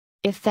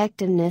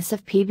Effectiveness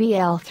of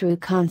PBL through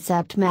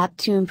concept map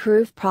to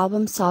improve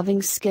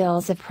problem-solving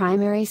skills of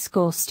primary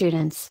school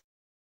students.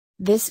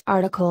 This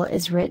article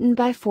is written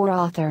by 4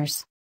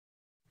 authors.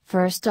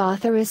 First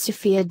author is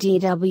Sophia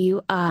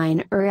D.W.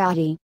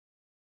 Einurati.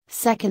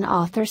 Second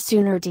author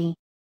Sunardi.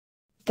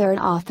 Third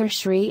author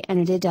Sri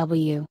Anita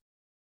W.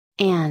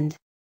 And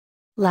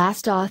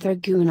last author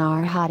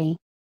Gunnar Hadi.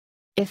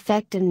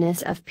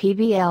 Effectiveness of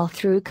PBL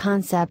through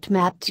concept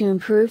map to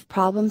improve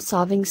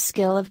problem-solving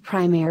skill of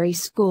primary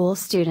school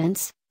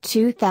students,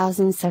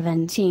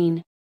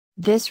 2017.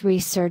 This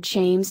research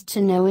aims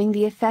to knowing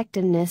the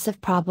effectiveness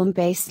of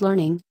problem-based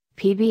learning,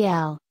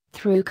 PBL,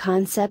 through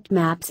concept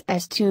maps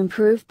as to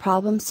improve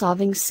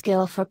problem-solving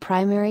skill for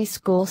primary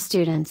school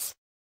students.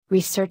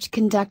 Research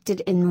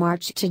conducted in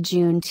March to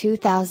June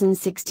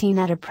 2016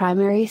 at a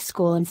primary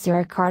school in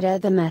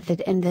Surakarta. The method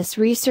in this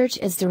research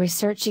is the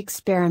research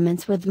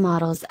experiments with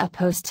models, a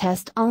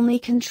post-test only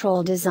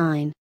control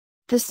design.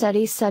 The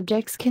study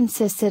subjects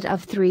consisted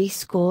of 3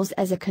 schools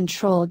as a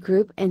control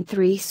group and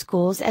 3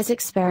 schools as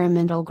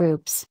experimental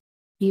groups.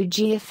 UG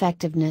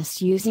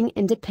effectiveness using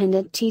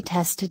independent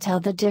t-test to tell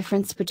the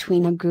difference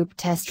between a group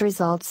test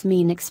results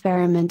mean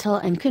experimental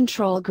and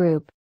control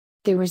group.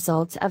 The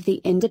results of the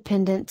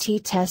independent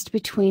t-test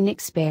between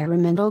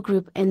experimental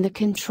group and the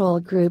control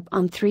group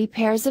on 3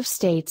 pairs of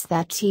states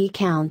that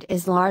t-count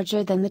is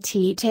larger than the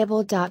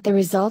t-table. The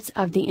results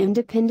of the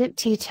independent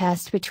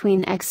t-test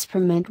between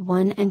experiment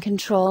 1 and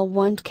control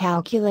 1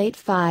 calculate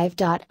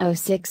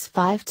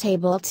 5.065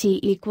 table t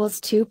equals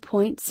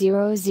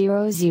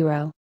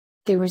 2.000.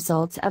 The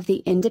results of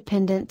the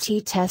independent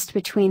t-test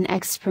between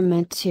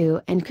experiment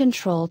 2 and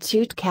control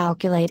 2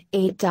 calculate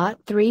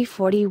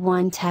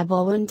 8.341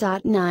 table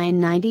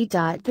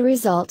 1.990. The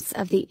results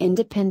of the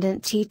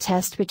independent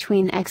t-test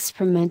between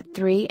experiment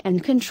 3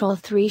 and control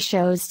 3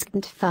 shows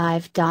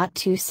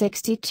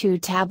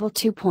 5.262 table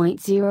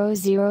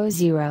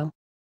 2.000.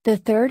 The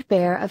third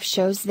pair of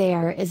shows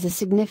there is a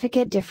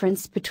significant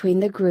difference between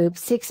the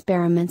group's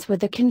experiments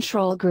with the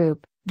control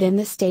group. Then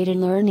the stated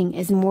learning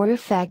is more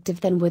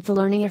effective than with the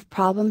learning of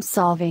problem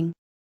solving.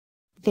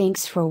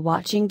 Thanks for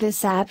watching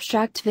this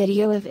abstract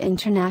video of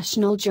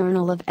International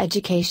Journal of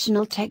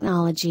Educational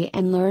Technology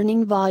and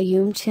Learning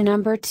Volume 2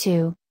 Number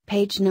 2,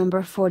 page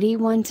number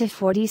 41 to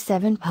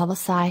 47,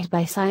 published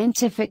by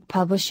Scientific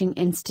Publishing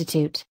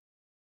Institute.